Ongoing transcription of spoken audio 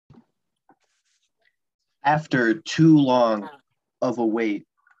After too long of a wait,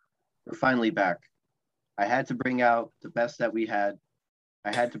 we're finally back. I had to bring out the best that we had.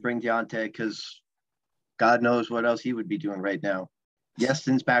 I had to bring Deontay because God knows what else he would be doing right now.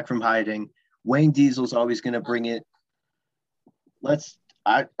 Yeston's back from hiding. Wayne Diesel's always going to bring it.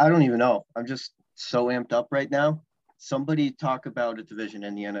 I don't even know. I'm just so amped up right now. Somebody talk about a division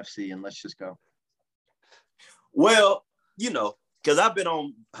in the NFC and let's just go. Well, because I've been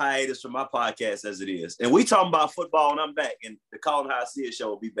on hiatus from my podcast as it is. And we talking about football and I'm back. And the Call How I See It show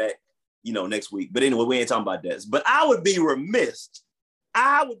will be back, next week. But anyway, we ain't talking about that. But I would be remiss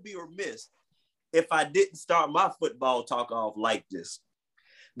if I didn't start my football talk off like this.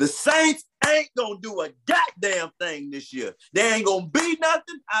 The Saints ain't going to do a goddamn thing this year. They ain't going to be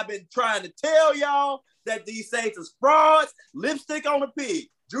nothing. I've been trying to tell y'all that these Saints is frauds, lipstick on a pig.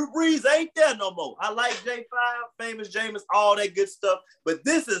 Drew Brees ain't there no more. I like J5, famous Jameis, all that good stuff. But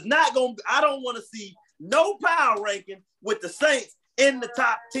this is not going to – I don't want to see no power ranking with the Saints in the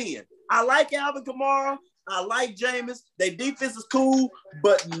top 10. I like Alvin Kamara. I like Jameis. Their defense is cool.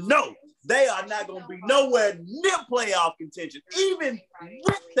 But no, they are not going to be nowhere near playoff contention, even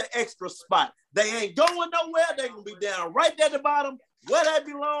with the extra spot. They ain't going nowhere. They're going to be down right there at the bottom where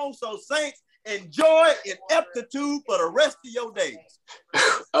they belong. So, Saints, enjoy ineptitude for the rest of your days.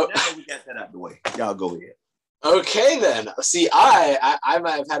 Now that we got that out of the way, y'all go ahead. Okay, then. See, I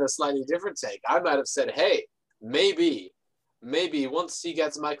might have had a slightly different take. I might have said, hey, maybe once he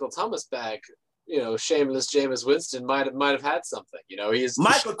gets Michael Thomas back, shameless Jameis Winston might have had something. He's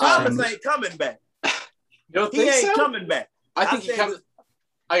Michael Thomas ain't coming back. You don't He think ain't so? coming back. I think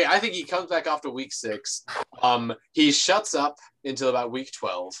he comes back after week 6. He shuts up until about week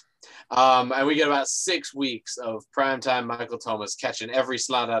 12. And we get about 6 weeks of primetime Michael Thomas catching every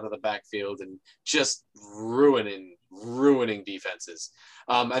slot out of the backfield and just ruining defenses.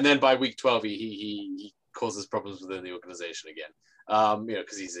 And then by week 12, he causes problems within the organization again.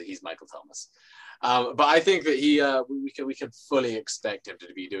 Because he's Michael Thomas. But I think that we can fully expect him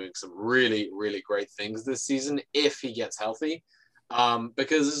to be doing some really, really great things this season if he gets healthy.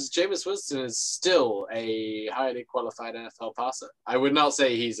 Because Jameis Winston is still a highly qualified NFL passer. I would not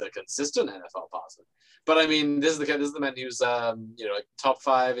say he's a consistent NFL passer, but I mean, this is the man who's like top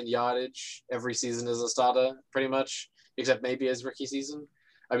 5 in yardage every season as a starter, pretty much, except maybe his rookie season.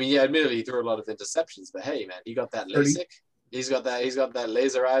 I mean, yeah, admittedly he threw a lot of interceptions, but hey, man, he got that LASIK. He's got that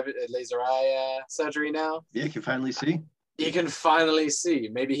laser eye surgery now. Yeah, you can finally see. He can finally see.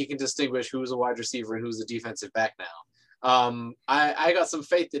 Maybe he can distinguish who's a wide receiver and who's a defensive back now. I got some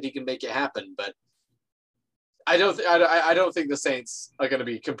faith that he can make it happen, but I don't think the Saints are going to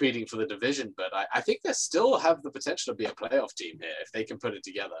be competing for the division, but I think they still have the potential to be a playoff team here if they can put it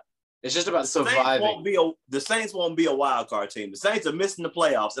together. It's just about surviving. The Saints won't be a wild card team. The Saints are missing the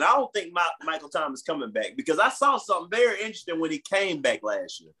playoffs, and I don't think Michael Thomas is coming back because I saw something very interesting when he came back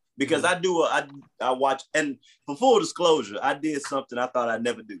last year. Because I watch, and for full disclosure, I did something I thought I'd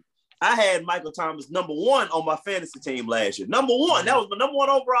never do. I had Michael Thomas number 1 on my fantasy team last year. Number 1. That was my number 1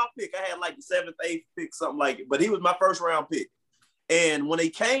 overall pick. I had like the 7th, 8th pick, something like it. But he was my first round pick. And when he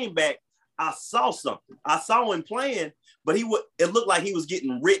came back, I saw something. I saw him playing, but it looked like he was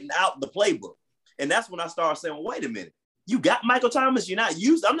getting written out the playbook. And that's when I started saying, well, wait a minute. You got Michael Thomas. You're not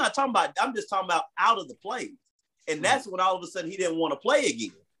used. I'm just talking about out of the plays. And that's when all of a sudden he didn't want to play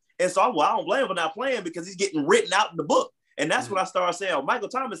again. And so I don't blame him for not playing because he's getting written out in the book. And that's when I started saying, oh, Michael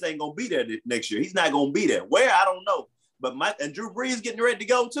Thomas ain't going to be there next year. He's not going to be there. Where? I don't know. But and Drew Brees getting ready to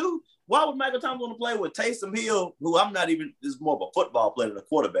go too. Why would Michael Thomas want to play with Taysom Hill, who is more of a football player than a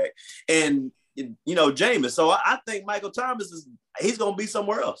quarterback, and Jameis? So I think Michael Thomas he's going to be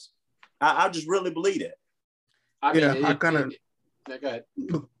somewhere else. I just really believe that. Go ahead.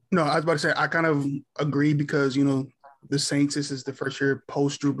 No, I was about to say I kind of agree because the Saints, this is the first year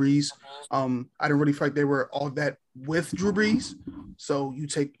post Drew Brees. I didn't really feel like they were all that with Drew Brees. So you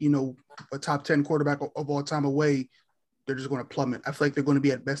take, a top 10 quarterback of all time away, they're just going to plummet. I feel like they're going to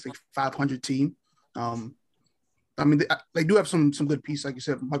be at best a 500 team. I mean, they do have some good pieces, like you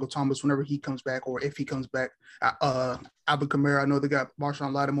said, Michael Thomas, whenever he comes back or if he comes back. Alvin Kamara, I know they got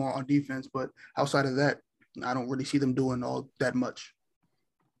Marshawn Lattimore on defense, but outside of that, I don't really see them doing all that much.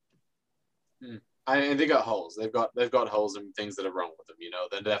 And they got holes. They've got holes and things that are wrong with them.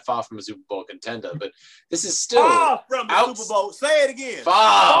 They're far from a Super Bowl contender, but this is still far from the Super Bowl. Say it again.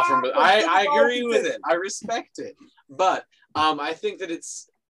 Far from it. I agree with it. I respect it, but I think that it's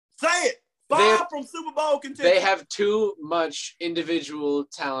say it. Far from Super Bowl contender. They have too much individual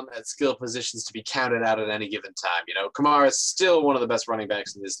talent at skill positions to be counted out at any given time. Kamara is still one of the best running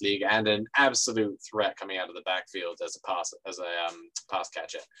backs in this league and an absolute threat coming out of the backfield as a pass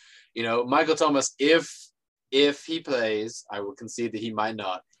catcher. Michael Thomas, if If he plays, I will concede that he might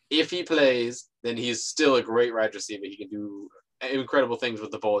not. If he plays, then he's still a great wide receiver. He can do incredible things with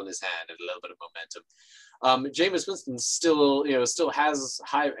the ball in his hand and a little bit of momentum. Jameis Winston still has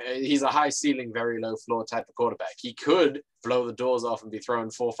he's a high ceiling, very low floor type of quarterback. He could blow the doors off and be throwing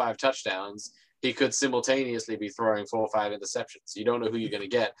 4 or 5 touchdowns. He could simultaneously be throwing 4 or 5 interceptions. You don't know who you're going to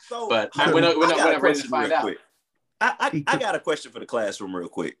get, but we're not ready to find out. I got a question for the classroom real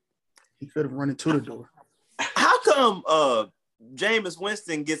quick. He could have run into the door. How come Jameis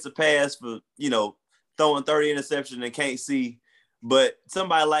Winston gets a pass for, throwing 30 interceptions and can't see, but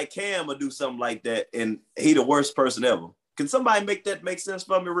somebody like Cam will do something like that and he the worst person ever? Can somebody make that make sense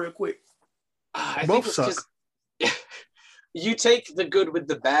for me real quick? I think it's suck. You take the good with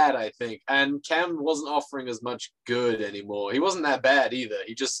the bad, I think. And Cam wasn't offering as much good anymore. He wasn't that bad either.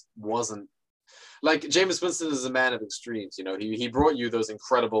 He just wasn't. Like, Jameis Winston is a man of extremes. He brought you those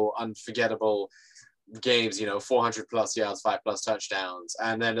incredible, unforgettable games, 400 plus yards, 5 plus touchdowns.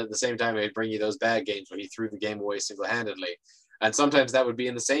 And then at the same time, he'd bring you those bad games where he threw the game away single-handedly. And sometimes that would be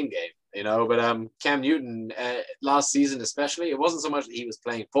in the same game, But Cam Newton, last season especially, it wasn't so much that he was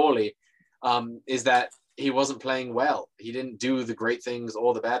playing poorly, is that he wasn't playing well. He didn't do the great things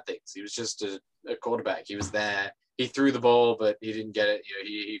or the bad things. He was just a quarterback. He was there. He threw the ball, but he didn't get it.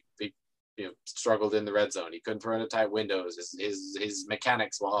 He struggled in the red zone. He couldn't throw into tight windows. His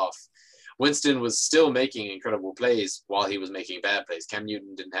mechanics were off. Winston was still making incredible plays while he was making bad plays. Cam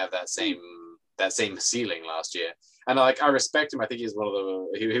Newton didn't have that same ceiling last year. And I respect him. I think he's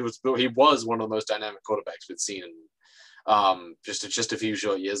he was one of the most dynamic quarterbacks we'd seen just a few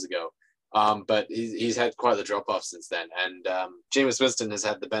short years ago. But he's had quite the drop off since then. And Jameis Winston has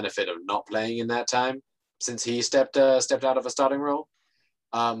had the benefit of not playing in that time since he stepped out of a starting role.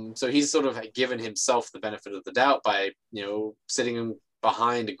 So he's sort of given himself the benefit of the doubt by, sitting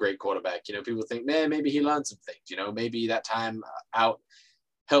behind a great quarterback. People think, man, maybe he learned some things, maybe that time out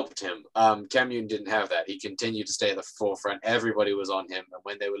helped him. Cam Newton didn't have that. He continued to stay at the forefront. Everybody was on him. And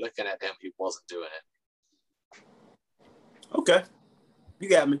when they were looking at him, he wasn't doing it. Okay. You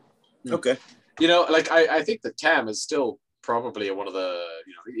got me. Okay. I think that Cam is still probably one of the,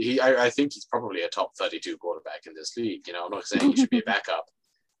 I think he's probably a top 32 quarterback in this league. I'm not saying he should be a backup.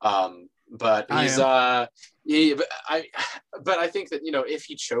 But he's but I think that if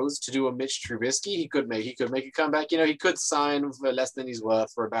he chose to do a Mitch Trubisky, he could make a comeback. He could sign for less than he's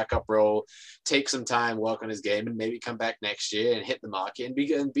worth for a backup role, take some time, work on his game, and maybe come back next year and hit the market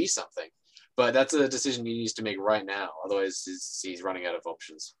and be something. But that's a decision he needs to make right now. Otherwise, he's running out of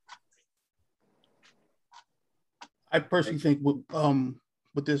options. I personally think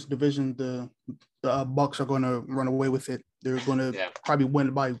with this division, the Bucs are going to run away with it. They're going to probably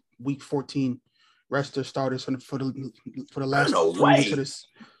win by week 14. Rest their starters for the last. Run away.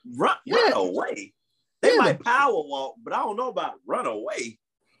 Run away. They might power walk, but I don't know about run away.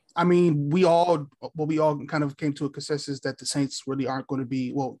 I mean, we all kind of came to a consensus that the Saints really aren't going to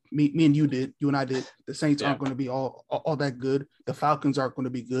be. Well, me and you and I did. The Saints aren't going to be all that good. The Falcons aren't going to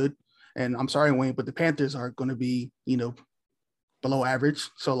be good. And I'm sorry, Wayne, but the Panthers are going to be, below average.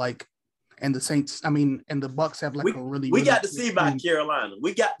 So and the Saints, and the Bucs have a really. We got to see about Carolina.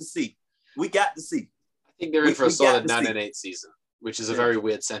 We got to see. I think they're in for a solid 9-8 season, which is a very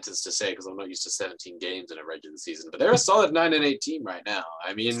weird sentence to say because I'm not used to 17 games in a regular season. But they're a solid 9-8 team right now.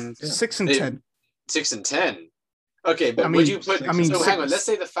 I mean, 6-10. 6-10. Okay, but would you put? So hang on. Let's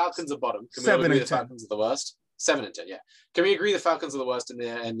say the Falcons are bottom. Can we agree the Falcons are the worst? 7-10. Yeah. Can we agree the Falcons are the worst in the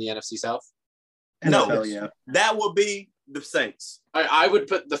NFC South? No. Yeah. That would be the Saints. I would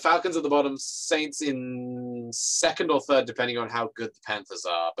put the Falcons at the bottom, Saints in second or third, depending on how good the Panthers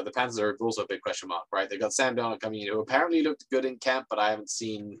are. But the Panthers are also a big question mark, right? They've got Sam Darnold coming in, who apparently looked good in camp, but I haven't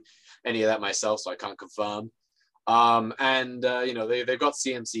seen any of that myself, so I can't confirm. They've got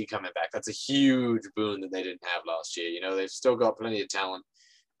CMC coming back. That's a huge boon that they didn't have last year. They've still got plenty of talent.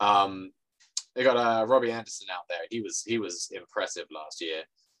 They got Robbie Anderson out there. He was impressive last year.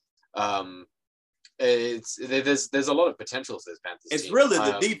 There's a lot of potential for this Panthers It's team. really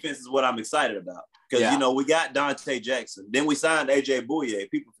the defense is what I'm excited about because we got Dante Jackson. Then we signed AJ Bouye.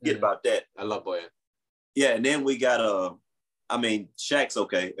 People forget about that. I love Bouye. Yeah, and then we got Shaq's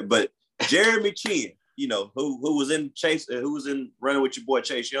okay, but Jeremy Chin, who was in Chase, who was in Running with Your Boy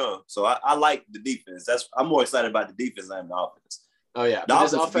Chase Young. So I like the defense. I'm more excited about the defense than the offense. Oh yeah, the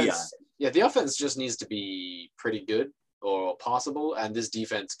offense. Yeah, the offense just needs to be pretty good or possible, and this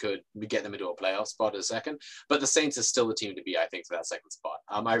defense could get them into a playoff spot as second. But the Saints is still the team to be, I think, for that second spot.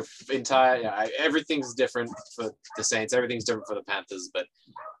 Everything's different for the Saints. Everything's different for the Panthers, but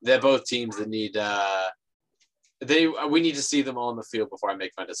they're both teams that need. We need to see them all on the field before I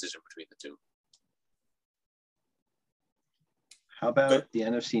make my decision between the two. How about the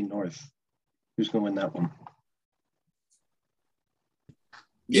NFC North? Who's going to win that one?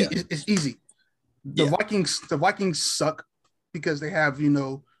 Yeah, it's easy. The Vikings suck because they have,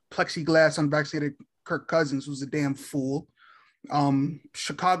 plexiglass unvaccinated Kirk Cousins, who's a damn fool.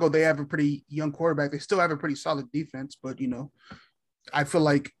 Chicago, they have a pretty young quarterback. They still have a pretty solid defense, but I feel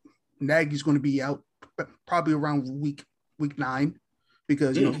like Nagy's going to be out probably around week 9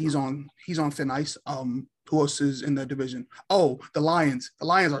 because he's on thin ice. Who else is in the division? Oh, the Lions. The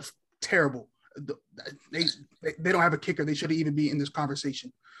Lions are terrible. They don't have a kicker. They shouldn't even be in this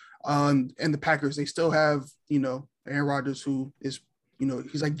conversation. And the Packers, they still have Aaron Rodgers, who is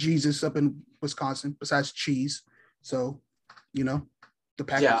he's like Jesus up in Wisconsin besides cheese. So the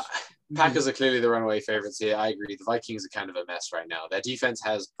Packers. Yeah, Packers are clearly the runaway favorites here. I agree. The Vikings are kind of a mess right now. Their defense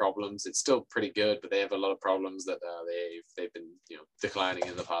has problems. It's still pretty good, but they have a lot of problems that they've been declining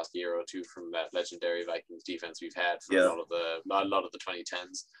in the past year or two from that legendary Vikings defense we've had for a lot of the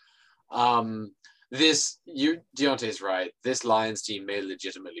 2010s. Deontay's right. This Lions team may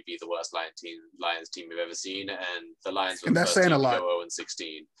legitimately be the worst Lions team we've ever seen, and the Lions were the first team to go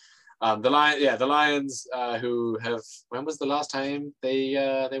 0-16. The Lions, who have, when was the last time they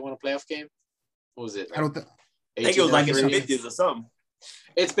won a playoff game? What was it? I think it was like in the 50s or something.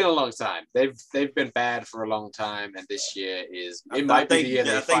 It's been a long time. They've been bad for a long time, and this year might be the year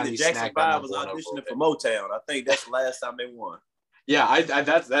they finally snagged the number one overall. I think the Jackson 5 was auditioning for Motown. I think that's the last time they won. Yeah,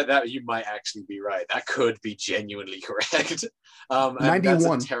 that you might actually be right. That could be genuinely correct. 91. That's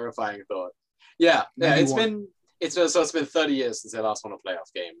a terrifying thought. Yeah, 91. It's been 30 years since they last won a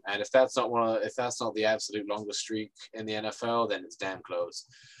playoff game, and if that's not the absolute longest streak in the NFL, then it's damn close.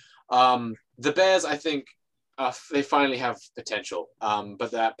 The Bears, I think, they finally have potential,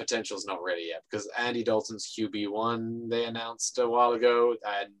 but that potential is not ready yet because Andy Dalton's QB1 they announced a while ago,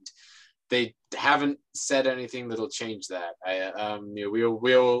 and they haven't said anything that'll change that.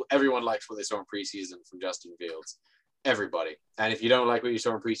 Everyone likes what they saw in preseason from Justin Fields. Everybody. And if you don't like what you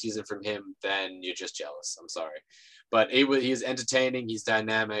saw in preseason from him, then you're just jealous. I'm sorry. But he's entertaining, he's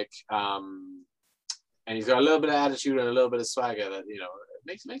dynamic, and he's got a little bit of attitude and a little bit of swagger that,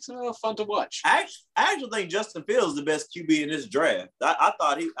 makes him a little fun to watch. I actually think Justin Fields is the best QB in this draft. I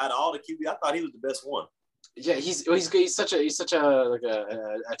thought out of all the QB, I thought he was the best one. Yeah, he's such a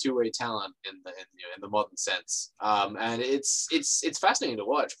two-way talent in the modern sense. And it's fascinating to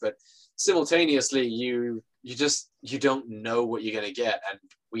watch, but simultaneously you don't know what you're going to get, and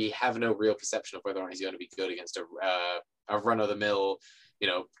we have no real perception of whether or not he's going to be good against a run-of-the-mill,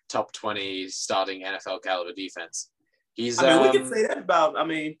 top 20 starting NFL caliber defense. We can say that about.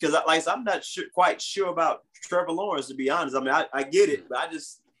 Because I'm not quite sure about Trevor Lawrence, to be honest. I get it, but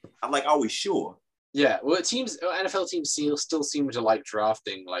I'm like always sure. Yeah, well, NFL teams still seem to like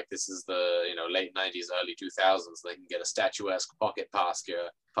drafting like this is the late 90s, early 2000s. They can get a statuesque pocket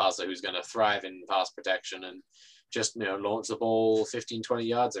passer who's going to thrive in pass protection and just launch the ball 15, 20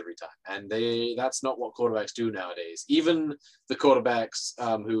 yards every time. And that's not what quarterbacks do nowadays. Even the quarterbacks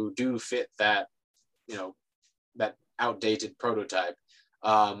who do fit that that outdated prototype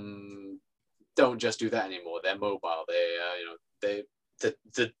don't just do that anymore. They're mobile.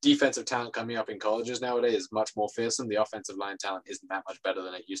 The defensive talent coming up in colleges nowadays is much more fearsome. The offensive line talent isn't that much better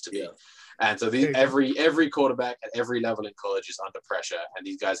than it used to be. Yeah. And so every quarterback at every level in college is under pressure, and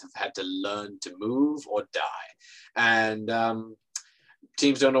these guys have had to learn to move or die. And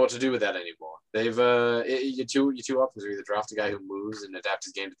teams don't know what to do with that anymore. Your two options are either draft a guy who moves and adapt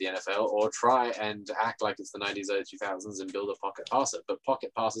his game to the NFL, or try and act like it's the 90s, early 2000s and build a pocket passer. But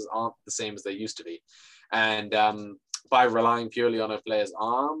pocket passes aren't the same as they used to be. And by relying purely on a player's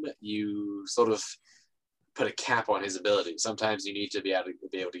arm, you sort of put a cap on his ability. Sometimes you need to be able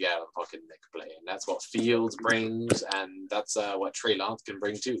to get out of the pocket and make a play, and that's what Fields brings, and that's what Trey Lance can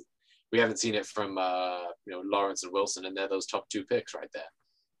bring too. We haven't seen it from Lawrence and Wilson, and they're those top 2 picks right there.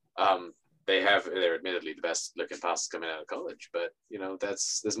 They're admittedly the best looking passes coming out of college, but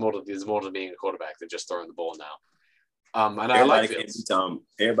there's more to being a quarterback than just throwing the ball now. And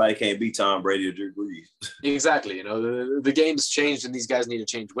everybody can't beat Tom Brady or Drew Brees. Exactly. The game's changed, and these guys need to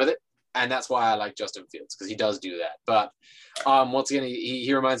change with it. And that's why I like Justin Fields, because he does do that. But once again,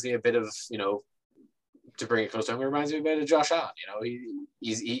 he reminds me a bit of, to bring it close to home, he reminds me a bit of Josh Allen.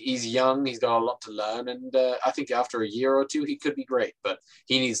 He's young, he's got a lot to learn, and I think after a year or two, he could be great, but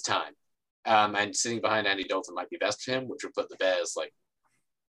he needs time. And sitting behind Andy Dalton might be best for him, which would put the Bears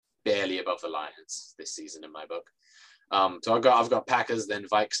barely above the Lions this season in my book. So I've got Packers, then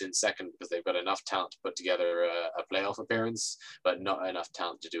Vikes in second, because they've got enough talent to put together a playoff appearance, but not enough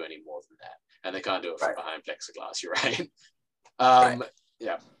talent to do any more than that. And they can't do it from behind plexiglass. You're right.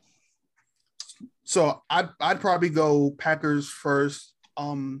 Yeah. So I'd probably go Packers first.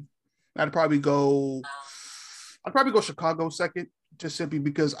 I'd probably go Chicago second, just simply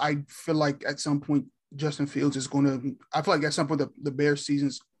because I feel like at some point Justin Fields is going to. I feel like at some point the Bears season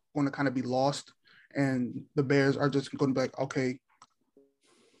is going to kind of be lost, and the Bears are just going to be like, okay,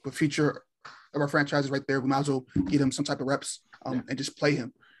 the future of our franchise is right there. We might as well get him some type of reps and just play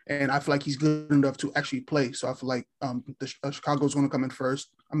him. And I feel like he's good enough to actually play. So I feel like Chicago's going to come in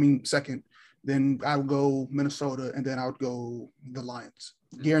second. Then I would go Minnesota, and then I would go the Lions.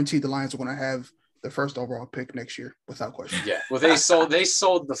 Guaranteed the Lions are going to have the first overall pick next year without question. Yeah, well, they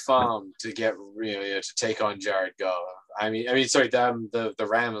sold the farm to get to take on Jared Goff. The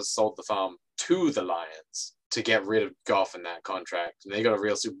Rams sold the farm to the Lions to get rid of Goff in that contract, and they got a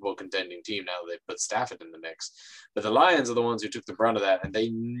real Super Bowl contending team now that they put Stafford in the mix. But the Lions are the ones who took the brunt of that, and they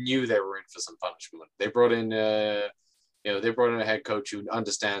knew they were in for some punishment. They brought in a head coach who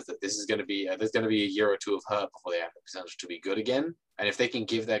understands that this is going to be there's going to be a year or two of hurt before they have the potential to be good again. And if they can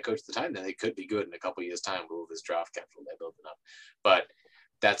give that coach the time, then they could be good in a couple of years' time with all this draft capital they're building up. But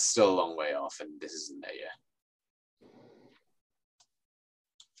that's still a long way off, and this isn't there yet.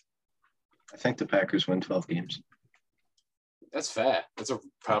 I think the Packers win 12 games. That's fair. That's a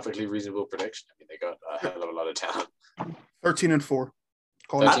perfectly reasonable prediction. I mean, they got a hell of a lot of talent. 13-4.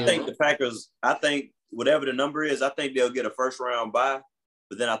 I think the Packers, whatever the number is, I think they'll get a first round bye,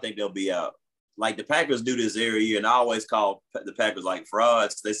 but then I think they'll be out. Like the Packers do this every year, and I always call the Packers like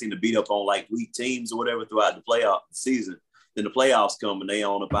frauds. They seem to beat up on like weak teams or whatever throughout the playoff season. Then the playoffs come and they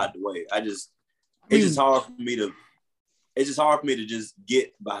on about the way. It's just hard for me to just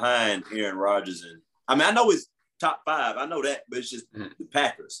get behind Aaron Rodgers. And I know it's top 5. I know that, but it's just the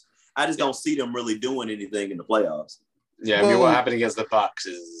Packers. I just don't see them really doing anything in the playoffs. Yeah, I mean, what happened against the Bucs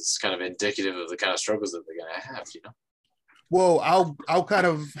is kind of indicative of the kind of struggles that they're going to have, Well,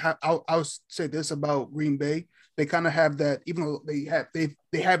 I'll say this about Green Bay. They kind of have that, even though they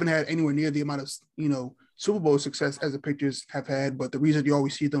haven't had anywhere near the amount of Super Bowl success as the Patriots have had. But the reason you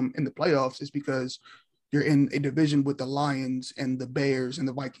always see them in the playoffs is because you're in a division with the Lions and the Bears and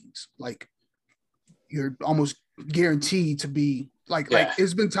the Vikings. Like you're almost guaranteed to be like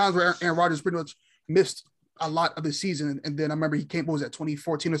it's been times where Aaron Rodgers pretty much missed a lot of the season. And then I remember he came, what was that,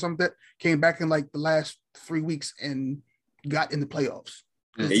 2014 or something, that came back in like the last 3 weeks and got in the playoffs.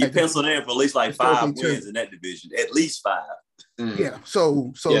 Yeah, you penciled in for at least like 5 wins in that division, at least 5. Yeah.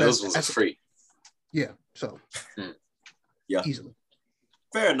 So that's free. Yeah. So yeah, easily.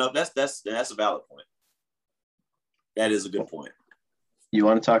 Fair enough. That's a valid point. That is a good point. You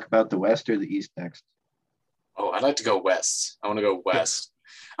want to talk about the West or the East next? Oh, I'd like to go West. I want to go West.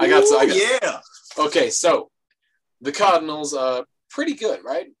 Yeah. Okay, so the Cardinals are pretty good,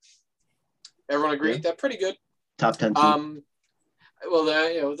 right? Everyone agree? They're pretty good. Top 10 team. Well,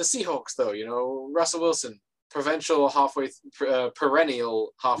 the Seahawks, though, Russell Wilson, perennial halfway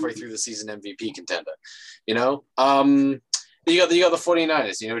through the season MVP contender. You got the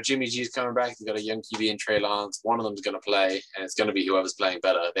 49ers. Jimmy G's coming back. They got a young QB in Trey Lance. One of them's going to play, and it's going to be whoever's playing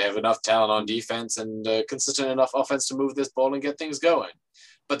better. They have enough talent on defense and consistent enough offense to move this ball and get things going.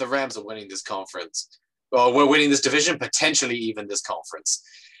 But the Rams are winning this conference. Well, we're winning this division, potentially even this conference.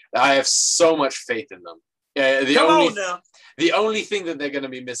 I have so much faith in them. Yeah, the only thing that they're going to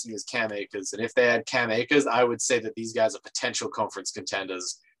be missing is Cam Akers. And if they had Cam Akers, I would say that these guys are potential conference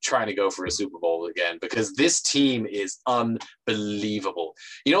contenders trying to go for a Super Bowl again, because this team is unbelievable.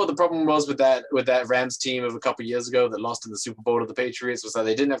 You know what the problem was with that Rams team of a couple of years ago that lost in the Super Bowl to the Patriots was that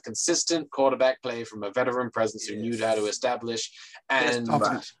they didn't have consistent quarterback play from a veteran presence who knew how to establish and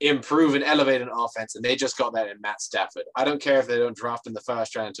improve and elevate an offense, and they just got that in Matt Stafford. I don't care if they don't draft in the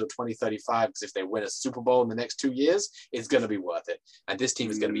first round until 2035, because if they win a Super Bowl in the next 2 years, it's going to be worth it. And this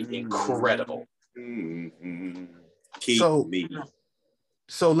team is going to be incredible.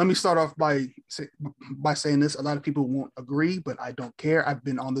 So let me start off by saying this. A lot of people won't agree, but I don't care. I've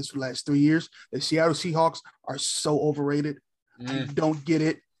been on this for the last 3 years. The Seattle Seahawks are so overrated. I don't get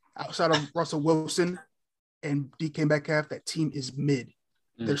it. Outside of Russell Wilson and DK Metcalf, that team is mid.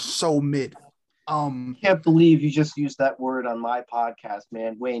 They're so mid. I can't believe you just used that word on my podcast,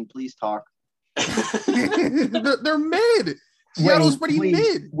 man. Wayne, please talk. They're mid. Seattle's pretty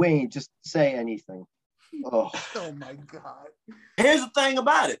mid. Wayne, just say anything. Oh my God. Here's the thing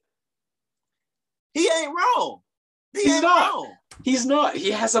about it. He ain't wrong. He's not. He's not.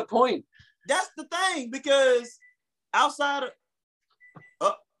 He has a point. That's the thing, because outside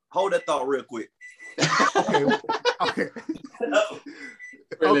of hold that thought real quick.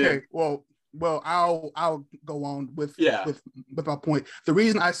 Okay. Well, I'll go on with my point. The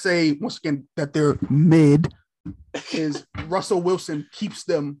reason I say once again that they're mid is Russell Wilson keeps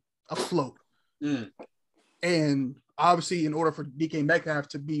them afloat. And obviously, in order for DK Metcalf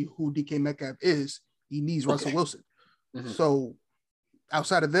to be who DK Metcalf is, he needs Russell Wilson. So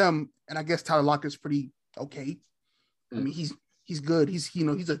outside of them, and I guess Tyler Lockett's pretty okay. I mean, he's good. He's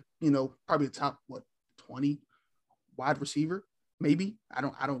a probably a top 20 wide receiver, maybe. I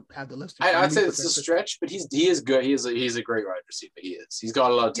don't have the list. I'd say it's a stretch, but he is good. He's a great wide receiver. He is. He's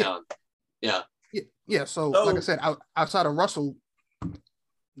got a lot of talent. Yeah. So like I said, outside of Russell,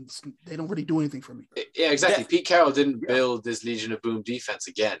 they don't really do anything for me. Yeah, exactly. Pete Carroll didn't build this Legion of Boom defense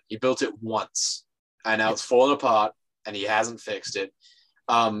again. He built it once, and now it's fallen apart, and he hasn't fixed it.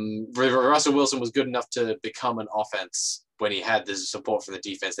 Russell Wilson was good enough to become an offense when he had this support from the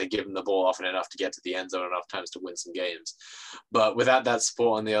defense. They give him the ball often enough to get to the end zone enough times to win some games. But without that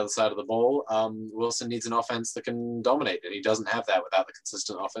support on the other side of the ball, Wilson needs an offense that can dominate, and he doesn't have that without the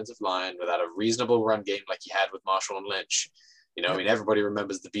consistent offensive line, without a reasonable run game like he had with Marshall and Lynch. I mean, everybody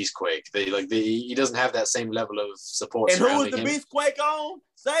remembers the Beastquake. He doesn't have that same level of support. And who was the Beastquake on?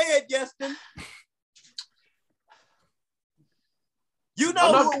 Say it, Justin. You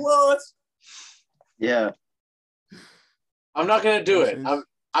know who it was. Yeah. I'm not going to do it.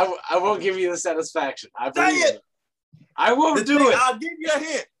 I won't give you the satisfaction. Say it. I won't do it. I'll give you a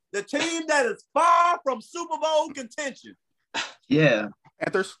hint. The team that is far from Super Bowl contention. Yeah.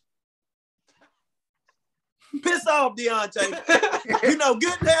 Panthers. Piss off, Deontay. You know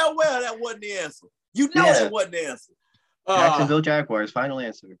good and hell well that wasn't the answer. You know that wasn't the answer. Jacksonville Jaguars, final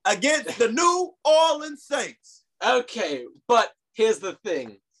answer. Against the New Orleans Saints. Okay, but here's the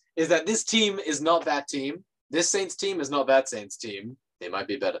thing, is that this team is not that team. This Saints team is not that Saints team. They might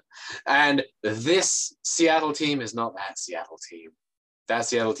be better. And this Seattle team is not that Seattle team. That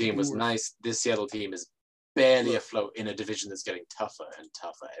Seattle team was nice. This Seattle team is barely afloat in a division that's getting tougher and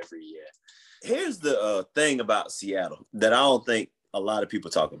tougher every year. Here's the thing about Seattle that I don't think a lot of people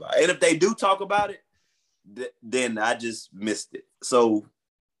talk about. And if they do talk about it, then I just missed it. So,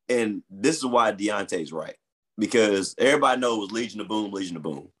 and this is why Deontay's right. Because everybody knows Legion of Boom, Legion of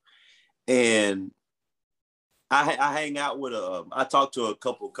Boom. And I hang out with I talk to a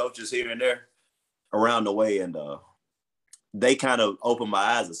couple of coaches here and there around the way, and they kind of opened my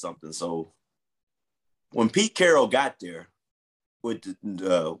eyes to something. So when Pete Carroll got there with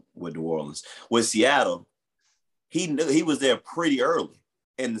New Orleans, with Seattle, he knew he was there pretty early,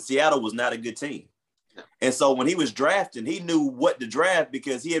 and Seattle was not a good team. And so when he was drafting, he knew what to draft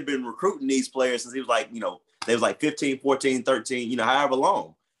because he had been recruiting these players since he was like, they was like 15, 14, 13, however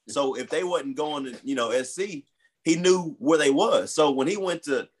long. So if they wasn't going to, SC, he knew where they was. So when he went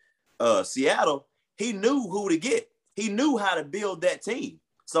to Seattle, he knew who to get. He knew how to build that team.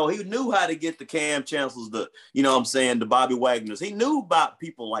 So he knew how to get the Cam Chancellors, the Bobby Wagners. He knew about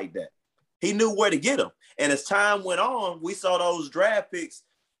people like that. He knew where to get them. And as time went on, we saw those draft picks,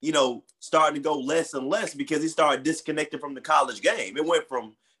 starting to go less and less because he started disconnecting from the college game. It went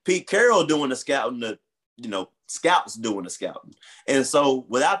from Pete Carroll doing the scouting to, scouts doing the scouting. And so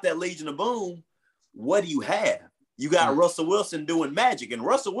without that Legion of Boom, what do you have? You got Russell Wilson doing magic. And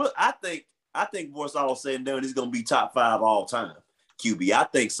Russell Wilson, I think before it's all said and done, he's going to be top 5 all time QB. I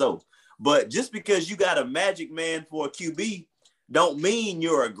think so. But just because you got a magic man for a QB don't mean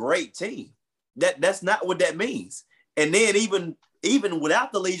you're a great team. That's not what that means. And then even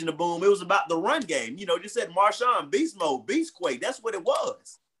without the Legion of Boom, it was about the run game. Just said Marshawn, beast mode, beastquake. That's what it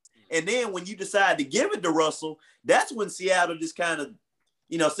was. And then when you decide to give it to Russell, that's when Seattle just kind of,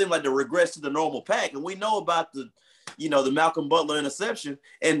 seemed like to regress to the normal pack. And we know about the Malcolm Butler interception.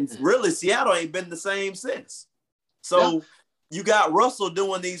 And really, Seattle ain't been the same since. So you got Russell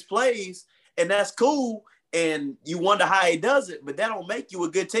doing these plays, and that's cool. And you wonder how he does it, but that don't make you a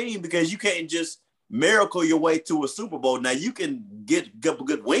good team because you can't just miracle your way to a Super Bowl. Now you can get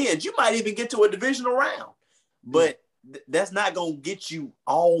good wins. You might even get to a divisional round, but that's not going to get you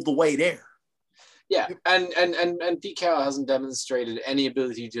all the way there. Yeah, and Pete Carroll hasn't demonstrated any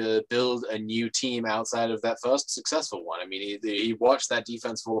ability to build a new team outside of that first successful one. I mean, he watched that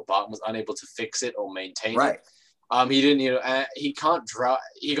defense fall apart and was unable to fix it or maintain it. He didn't, he can't draw.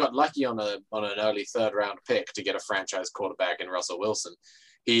 He got lucky on an early 3rd round pick to get a franchise quarterback in Russell Wilson.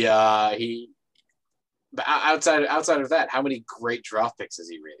 But outside of that, how many great draft picks has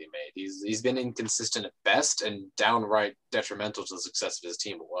he really made? He's been inconsistent at best and downright detrimental to the success of his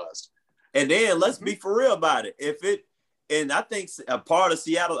team at worst. And then let's be for real about it. And I think a part of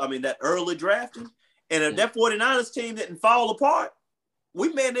Seattle, that early drafting, and if that 49ers team didn't fall apart, we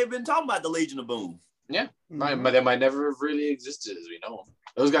may have been talking about the Legion of Boom. Yeah, but they might never have really existed as we know them.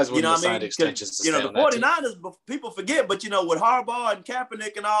 Those guys wouldn't have signed extensions to stay the on that 49ers, team. people forget, but with Harbaugh and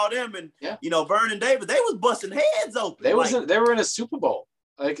Kaepernick and all them and Vernon Davis, they was busting heads open. They were in a Super Bowl.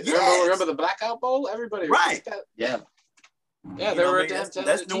 Like, Yes. remember the Blackout Bowl? Everybody, Right? Yeah. Yeah, they were a damn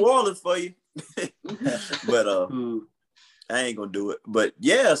that's New Orleans for you. But I ain't gonna do it. But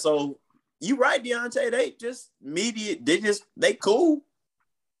yeah, so you right, Deontay. They just they cool.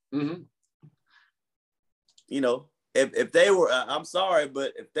 Mm-hmm. You know, if they were, I'm sorry,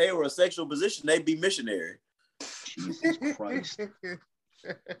 but if they were a sexual position, they'd be missionary. Jesus Christ.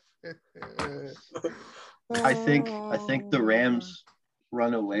 I think the Rams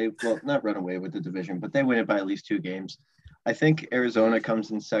run away. Well, not run away with the division, but they win it by at least 2 games. I think Arizona comes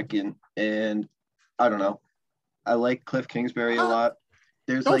in second, and I don't know. I like Cliff Kingsbury a lot.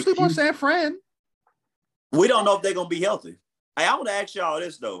 Don't sleep on San Fran. We don't know if they're gonna be healthy. Hey, I want to ask y'all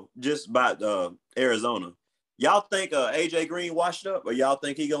this though, just about Arizona. Y'all think AJ Green washed up, or y'all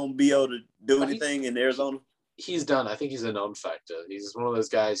think he gonna be able to do anything in Arizona? He's done. I think he's a non-factor. He's one of those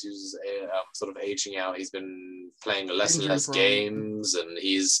guys who's sort of aging out. He's been playing less and less games, and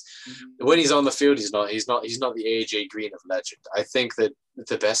when he's on the field, he's not the AJ Green of legend. I think that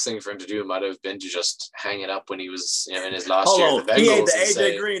the best thing for him to do might have been to just hang it up when he was in his last year at the Bengals. He ain't the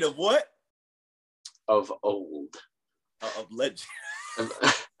AJ Green of what? Of old. Of legend.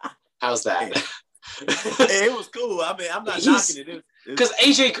 How's that? It was cool. I mean, I'm not knocking it. Because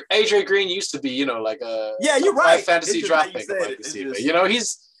AJ Green used to be, like a you're right. Fantasy draft pick wide receiver.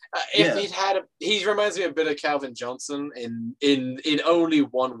 He reminds me a bit of Calvin Johnson in only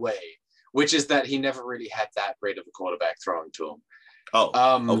one way, which is that he never really had that great of a quarterback throwing to him.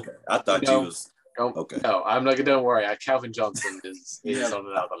 Oh, okay. I thought you was okay. No, I'm not. Don't worry. Calvin Johnson is on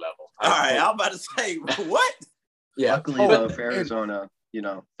another level. All right, I'm about to say what? Yeah. Luckily, though, for Arizona,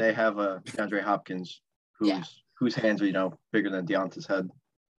 they have a DeAndre Hopkins whose hands are bigger than Deontay's head.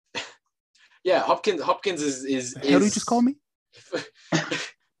 Yeah, Hopkins is. How do you just call me?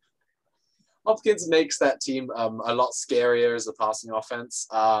 Hopkins makes that team a lot scarier as a passing offense.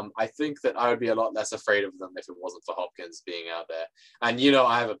 I think that I would be a lot less afraid of them if it wasn't for Hopkins being out there. And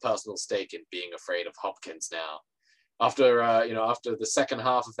I have a personal stake in being afraid of Hopkins now. After the second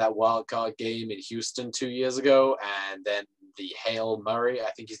half of that wild card game in Houston 2 years ago, and then the Hail Murray,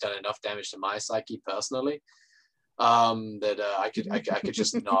 I think he's done enough damage to my psyche personally that I could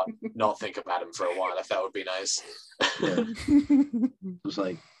just not think about him for a while if that would be nice. Yeah. It was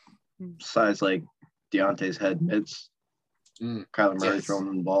like size like Deontay's head mids. Kyler Murray throwing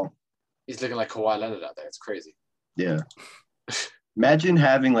him the ball. He's looking like Kawhi Leonard out there. It's crazy. Yeah. Imagine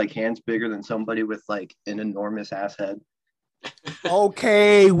having like hands bigger than somebody with like an enormous ass head.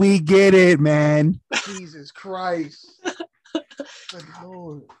 Okay, we get it, man. Jesus Christ. Good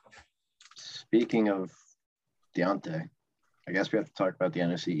Lord. Speaking of Deontay, I guess we have to talk about the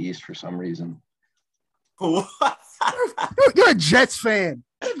NFC East for some reason. You're a Jets fan.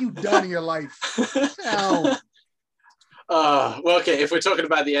 What have you done in your life? Well, okay, if we're talking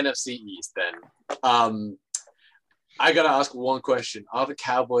about the NFC East, then I gotta ask one question: are the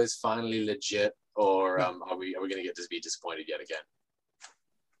Cowboys finally legit, or are we gonna get to be disappointed yet again?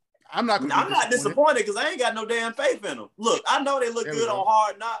 I'm not disappointed because I ain't got no damn faith in them. Look, I know they look good on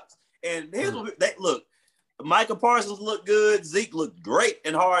Hard Knocks, and here's what they look. Michael Parsons looked good. Zeke looked great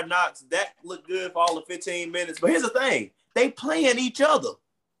in Hard Knocks. Dak looked good for all the 15 minutes. But here's the thing: they playing each other,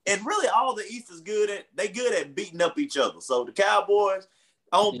 and really all the East is good at beating up each other. So the Cowboys,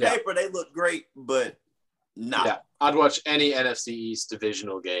 on paper, they look great, but nah. Yeah, I'd watch any NFC East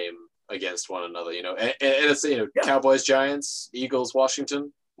divisional game against one another. And it's Cowboys, Giants, Eagles,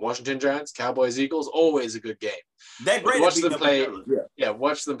 Washington Giants, Cowboys, Eagles, always a good game. They're great. Watch them play.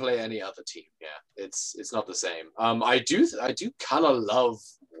 Watch them play any other team. Yeah, it's not the same. I do kind of love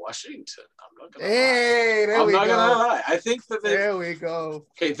Washington. I'm not gonna lie. I think that there we go.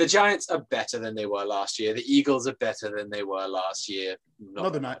 Okay, the Giants are better than they were last year. The Eagles are better than they were last year.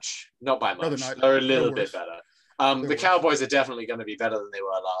 Not by much. They're a little bit better. The Cowboys are definitely going to be better than they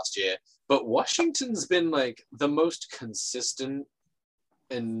were last year. But Washington's been like the most consistent.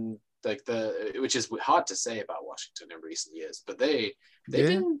 And which is hard to say about Washington in recent years, but they're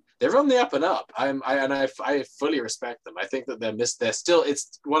on the up and up. I fully respect them. I think that they're still.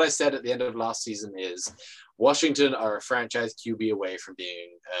 It's what I said at the end of last season is Washington are a franchise QB away from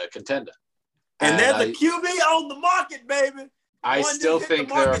being a contender, and they're the QB on the market, baby. I still think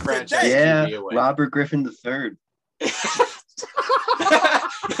they're a franchise QB away. Robert Griffin III.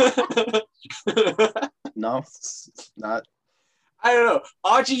 No, not. I don't know.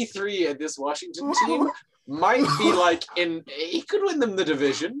 RG3 and this Washington team might be like he could win them the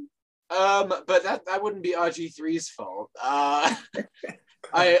division. But that wouldn't be RG3's fault. I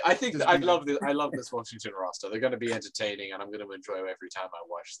think I love this Washington roster. They're going to be entertaining, and I'm going to enjoy every time I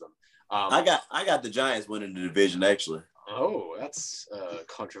watch them. I got the Giants winning the division actually. Oh, that's a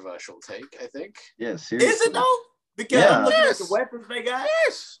controversial take, I think. Yeah, seriously. Is it though? Because I'm looking at the weapons they got.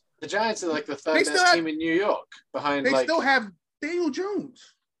 Yes. The Giants are like the third best team in New York behind They still have Daniel Jones.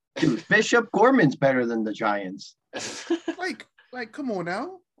 Dude, Bishop Gorman's better than the Giants. like, come on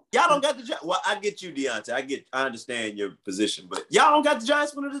now. Y'all don't got the Giants. Well, I get you, Deontay. I understand your position, but y'all don't got the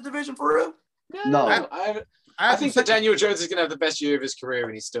Giants winning the division for real? No. I think that Daniel Jones is going to have the best year of his career,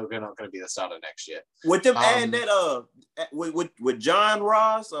 and he's still not going to be the starter next year. With them adding that, with John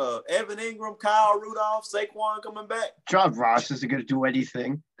Ross, Evan Ingram, Kyle Rudolph, Saquon coming back. John Ross isn't going to do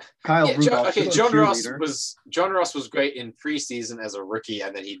anything. Rudolph. John Ross was great in preseason as a rookie,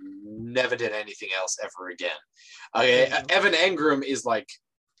 and then he never did anything else ever again. Okay, Evan Ingram is like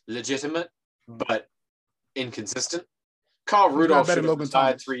legitimate, but inconsistent. Kyle Rudolph should have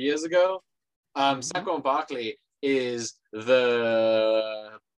retired 3 years ago. Saquon Barkley is probably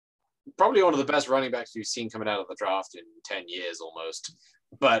one of the best running backs we've seen coming out of the draft in 10 years almost.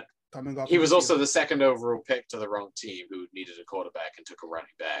 But he was also the second overall pick to the wrong team who needed a quarterback and took a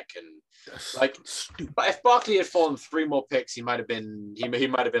running back. And but if Barkley had fallen 3 more picks, he might have been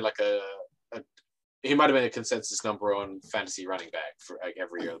a consensus number on fantasy running back for like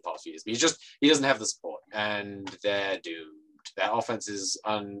every year of the past few years. But he doesn't have the support, and they're doomed. That offense is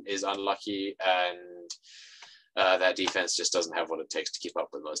unlucky, and that defense just doesn't have what it takes to keep up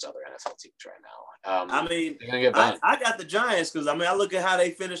with most other NFL teams right now. I mean, they're gonna get banned. I got the Giants because I look at how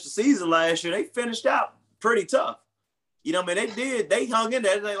they finished the season last year. They finished out pretty tough. You know, I mean, they hung in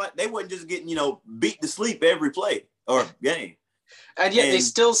there. They wasn't just getting beat to sleep every play or game. And yet they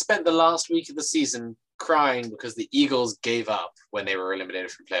still spent the last week of the season crying because the Eagles gave up when they were eliminated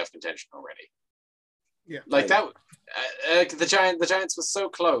from playoff contention already. Yeah, like that. The Giants were so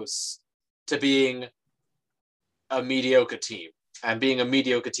close to being a mediocre team, and being a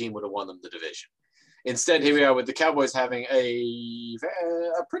mediocre team would have won them the division. Instead, here we are with the Cowboys having a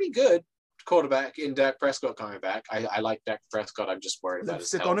pretty good quarterback in Dak Prescott coming back. I like Dak Prescott. I'm just worried about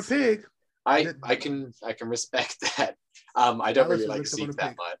his health. Stick on a pig. I can respect that. I don't really like Zeke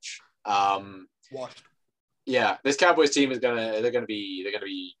that much. Washed. Yeah, this Cowboys team is gonna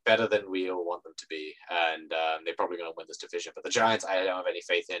be better than we all want them to be, and they're probably gonna win this division. But the Giants, I don't have any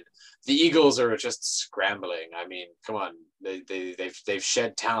faith in. The Eagles are just scrambling. I mean, come on, they've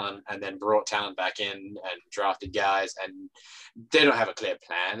shed talent and then brought talent back in and drafted guys, and they don't have a clear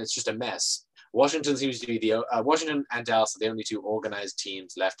plan. It's just a mess. Washington seems to be Washington and Dallas are the only 2 organized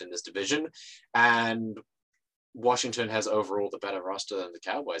teams left in this division, and Washington has overall the better roster than the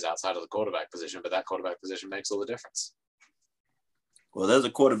Cowboys outside of the quarterback position, but that quarterback position makes all the difference. Well, there's a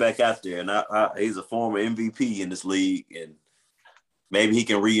quarterback out there, and he's a former MVP in this league, and maybe he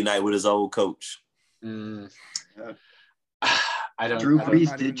can reunite with his old coach. Drew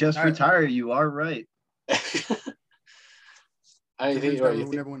Brees did just retire. You are right. I think he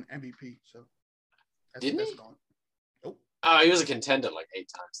never won MVP. So didn't he? Gone. Nope. He was a contender like 8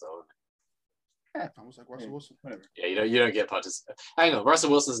 times though. Yeah, I was like Russell Wilson. Whatever. Yeah, you don't get participation. Hang on, Russell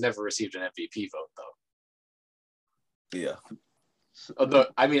Wilson's never received an MVP vote though. Yeah. Although,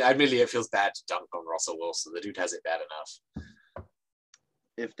 I mean, admittedly, it feels bad to dunk on Russell Wilson. The dude has it bad enough.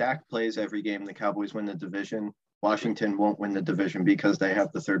 If Dak plays every game, the Cowboys win the division. Washington won't win the division because they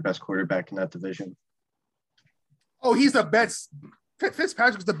have the 3rd best quarterback in that division. Oh, he's the best.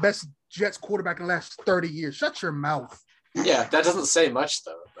 Fitzpatrick's the best Jets quarterback in the last 30 years. Shut your mouth. Yeah, that doesn't say much,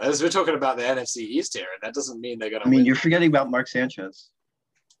 though. As we're talking about the NFC East here, and that doesn't mean they're going to win. You're forgetting about Mark Sanchez.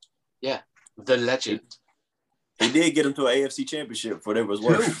 Yeah, the legend. He did get him to an AFC championship for whatever it's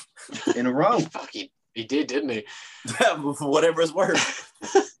worth. 2 in a row. He did, didn't he? For whatever it's worth.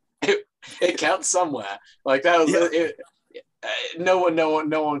 it counts somewhere. Like that was no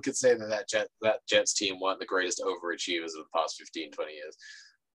one could say that Jets team weren't the greatest overachievers of the past 15, 20 years.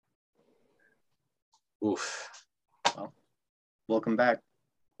 Oof. Well, welcome back.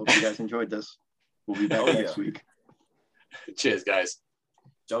 Hope you guys enjoyed this. We'll be back next week. Cheers, guys.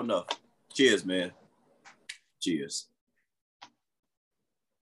 Joe, no. Cheers, man. Cheers.